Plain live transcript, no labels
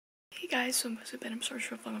Hey guys, so I'm supposed to bed. I'm sorry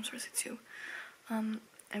for vlog. I'm sorry to too.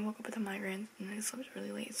 I woke up with a migraine and I slept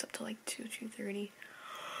really late. It's up till like 2:30.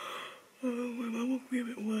 My mom woke me up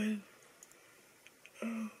at 1.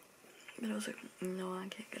 But I was like, no, I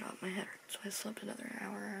can't get off my head. So I slept another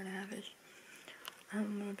hour and a half-ish. I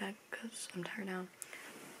went back because I'm tired now.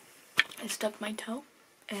 I stubbed my toe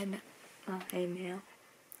and my toenail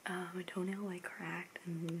like cracked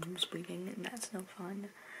and was bleeding, and that's no fun.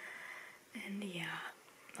 And yeah,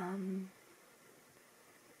 I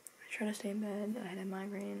tried to stay in bed. I had a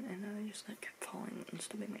migraine and I just like kept falling and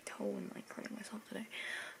stubbing my toe and like hurting myself today.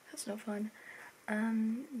 That's no fun.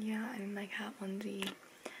 Yeah, I'm in my cat onesie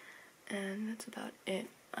and that's about it.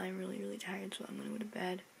 I'm really tired, so I'm gonna go to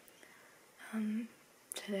bed.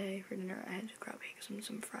 Today for dinner I had to grab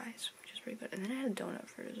some fries, which is pretty good, and then I had a donut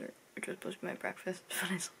for dessert, which was supposed to be my breakfast,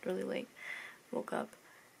 but I slept really late, woke up,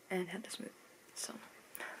 and had this smoothie. So,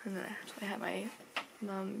 and then I had my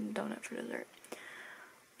donut for dessert.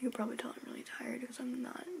 You can probably tell I'm really tired because I'm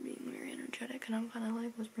not being very energetic, and I'm kind of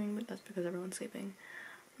like whispering, but that's because everyone's sleeping.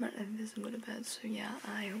 I'm not having this and go to bed, so yeah,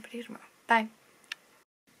 I hope to see you tomorrow. Bye!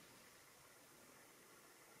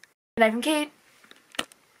 Good night from Kate!